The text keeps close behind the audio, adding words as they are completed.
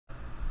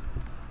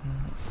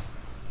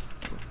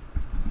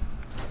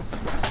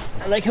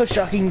I like how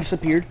Shocking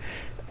disappeared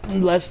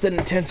less than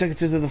 10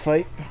 seconds into the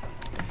fight.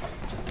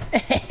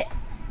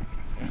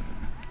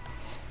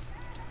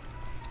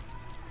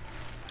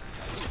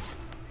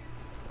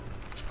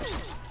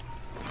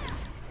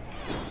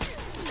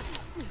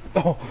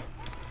 Oh,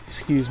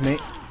 excuse me.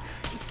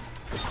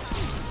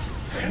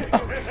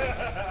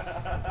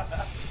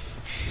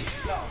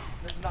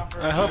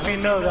 I hope you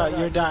know that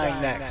you're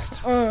dying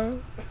next.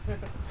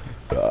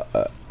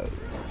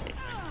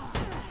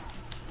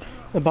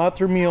 The bot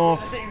threw me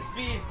off.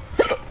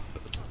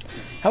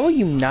 How are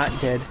you not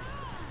dead?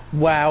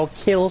 Wow,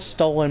 kill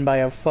stolen by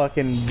a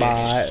fucking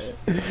bot.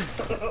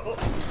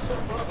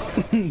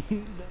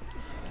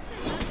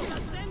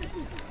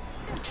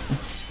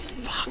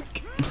 Fuck.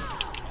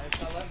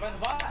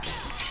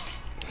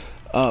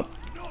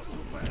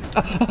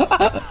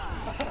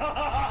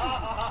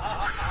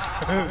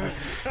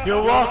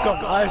 You're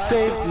welcome. I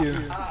saved you.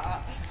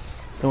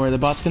 Don't worry, the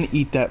bot's gonna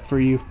eat that for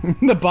you.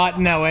 The bot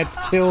now has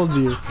killed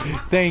you.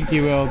 Thank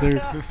you,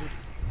 Elder.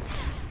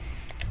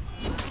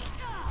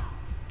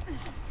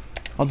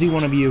 I'll do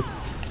one of you.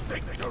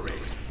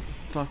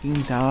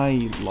 Fucking die,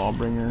 you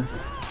lawbringer.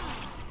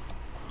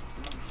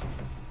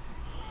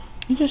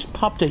 You just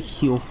popped a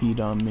heal feed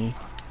on me.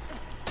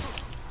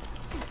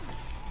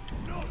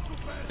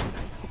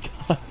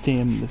 God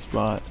damn this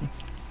bot.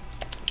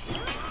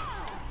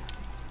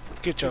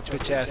 Get your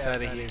bitch ass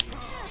out of here.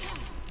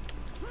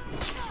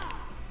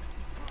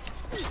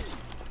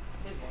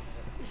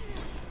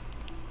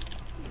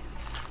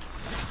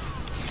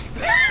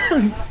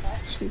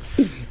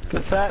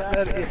 The fact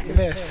that it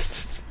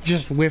missed.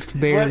 Just whiffed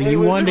barely.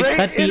 You wanted to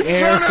cut the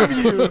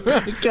arrow.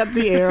 Cut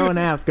the arrow in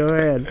half. Go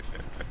ahead.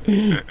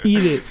 Eat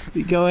it.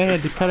 Go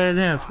ahead. Cut it in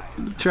half.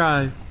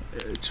 Try.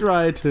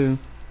 Try to.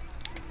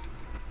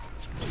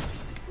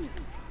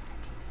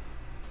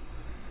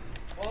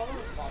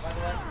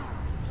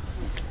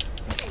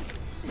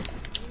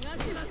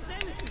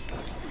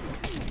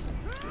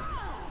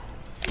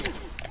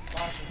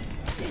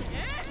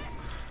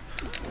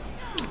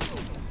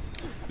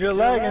 You're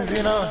lagging,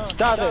 you know.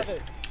 Stop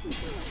it.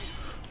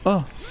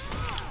 Oh.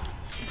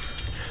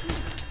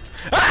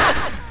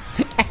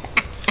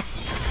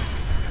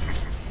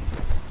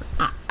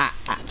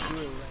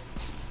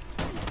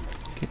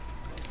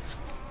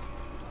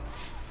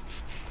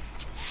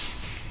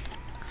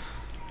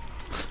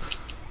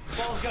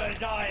 Both gonna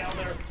die,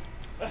 Elder.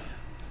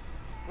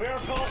 We're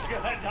both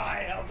gonna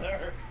die,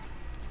 Elder.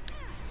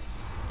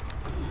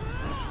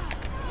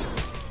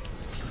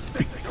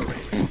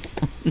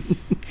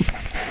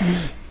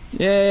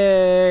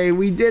 Yay,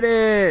 we did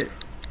it!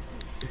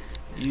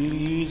 You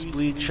use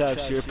bleed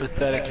traps, you're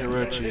pathetic,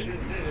 Hirochi.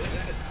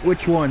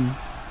 Which one?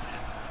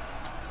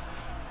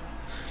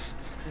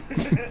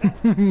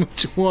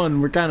 Which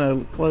one? We're kind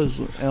of close,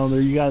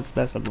 Elder. You gotta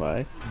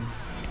specify.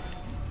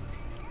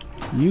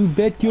 You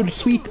bet your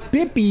sweet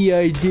Bippy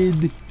I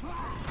did.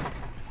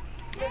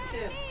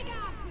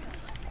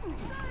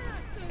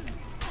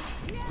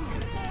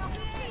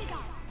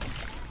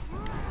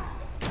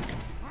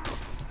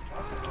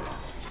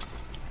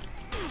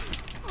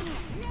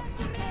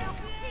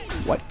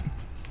 What?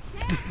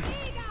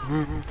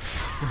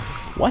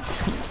 What?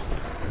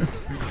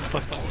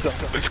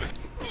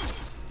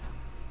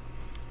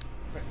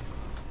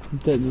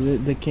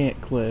 They can't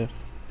cliff.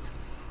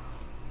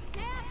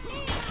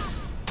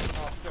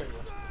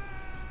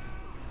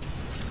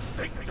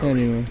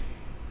 Anyway,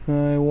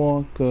 I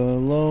walk a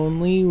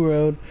lonely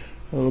road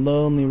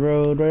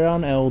right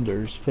on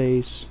Elder's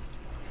face.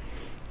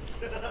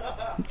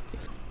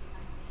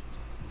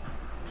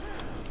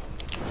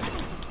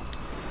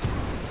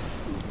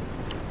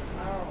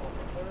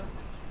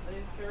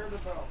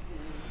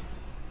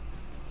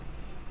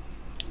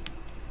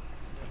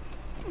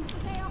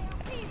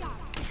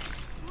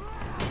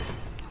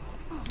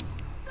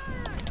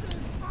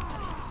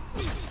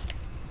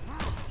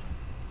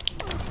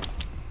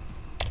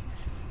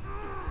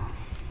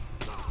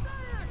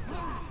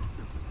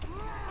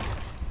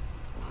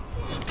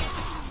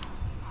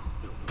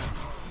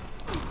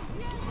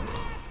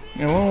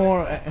 I won't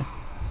want.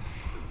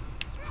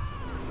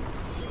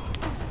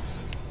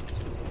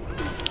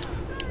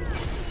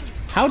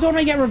 How don't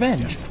I get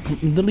revenge?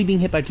 I'm literally being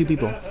hit by 2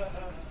 people.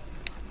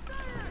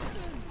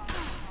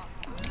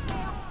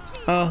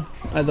 Oh,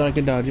 I thought I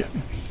could dodge it.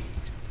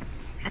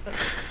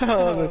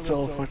 Oh, that's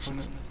so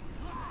unfortunate.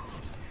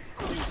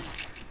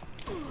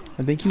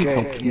 I think you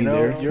helped me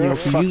there.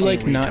 Can you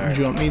like not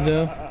jump me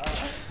though?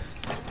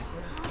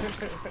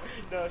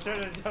 No, try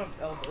to jump,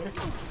 Elder.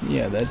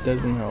 Yeah, that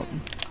doesn't help.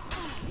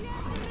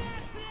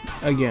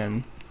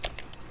 Again.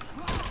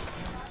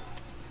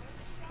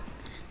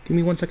 Give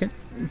me 1 second.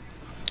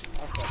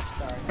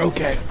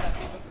 Okay.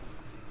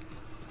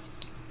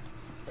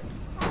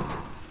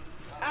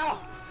 Ow!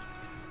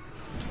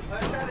 I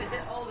tried to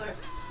hit Elder.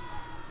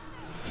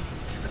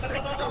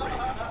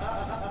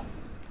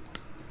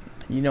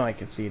 You know I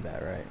can see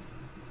that, right?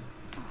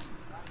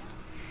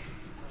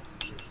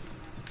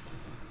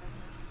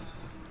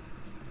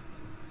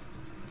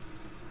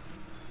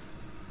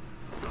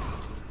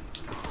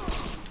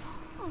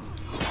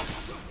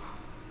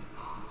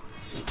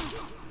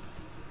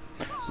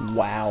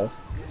 Wow.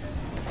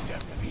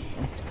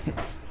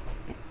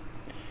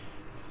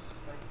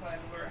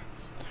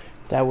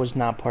 That was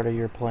not part of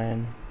your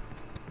plan.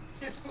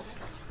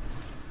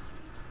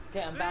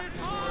 Okay, I'm back.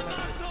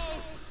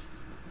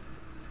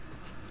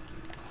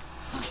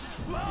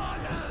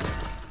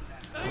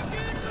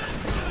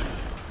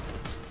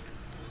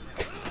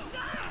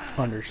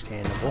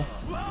 Understandable.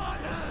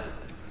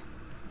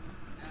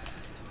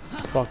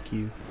 Fuck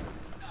you.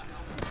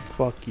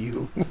 Fuck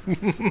you.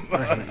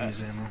 I hate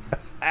using them.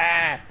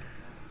 Ah!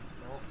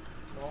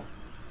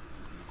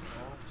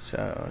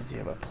 So, do you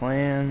have a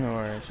plan,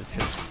 or is it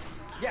just...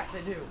 Yes,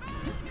 I do.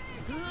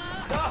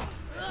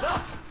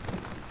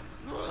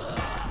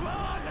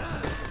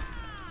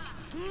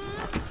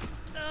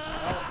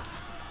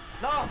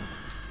 No!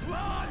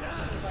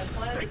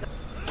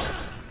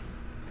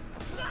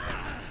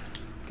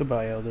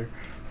 Goodbye, Elder.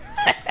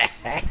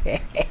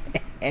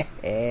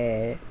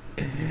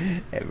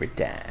 Every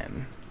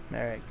time.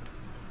 Alright.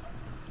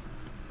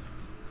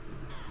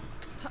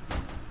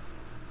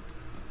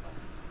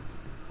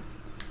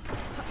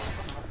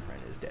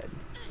 Friend is dead.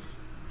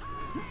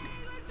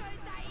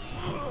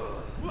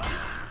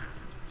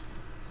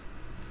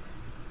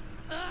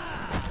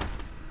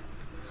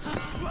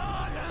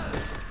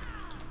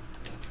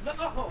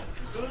 No!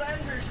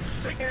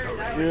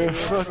 You're a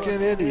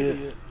fucking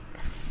idiot.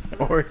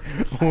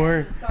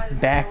 Or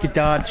back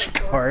dodge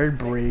guard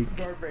break.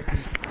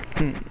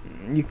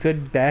 You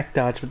could back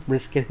dodge but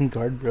risk getting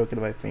guard broken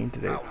if I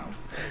fainted it.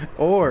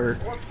 Or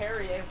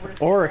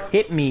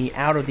hit me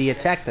out of the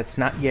attack that's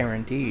not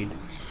guaranteed.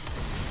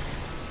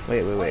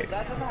 Wait.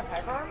 That doesn't have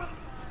hyper armor?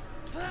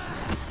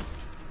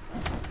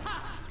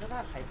 Doesn't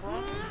have hyper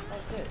armor?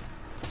 That's it.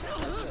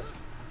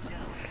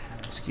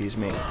 Excuse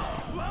me.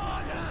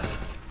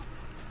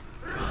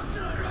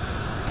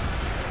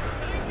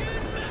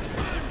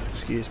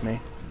 Excuse me.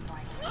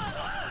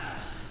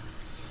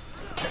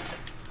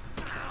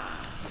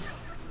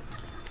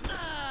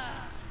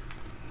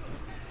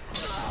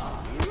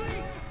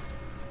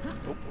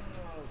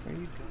 Where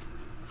you go?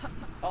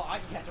 Oh, I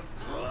can catch him.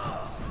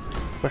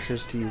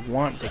 Pushes do you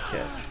want to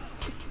catch?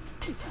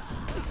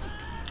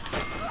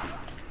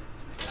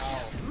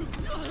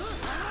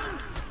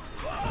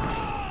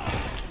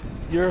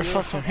 You're a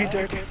fucking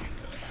retard.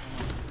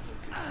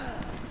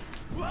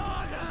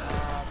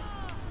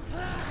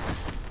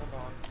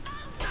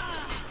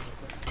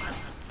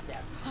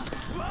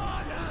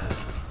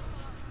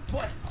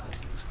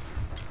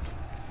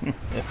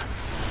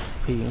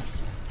 Pee.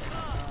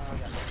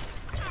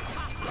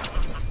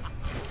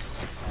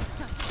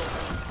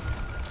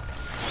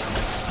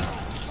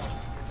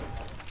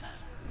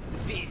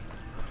 Speed.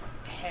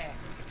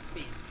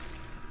 Speed.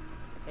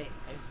 Hey,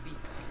 I have speed.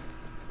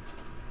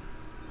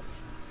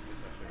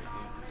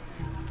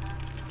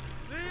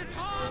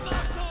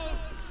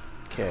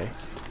 Okay.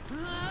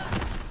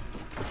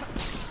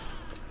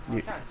 You,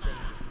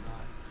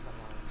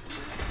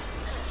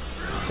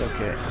 it's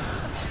okay.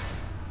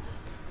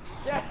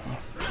 Yes!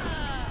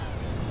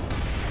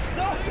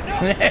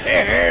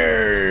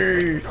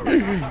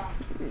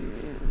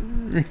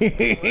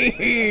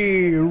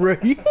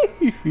 Right.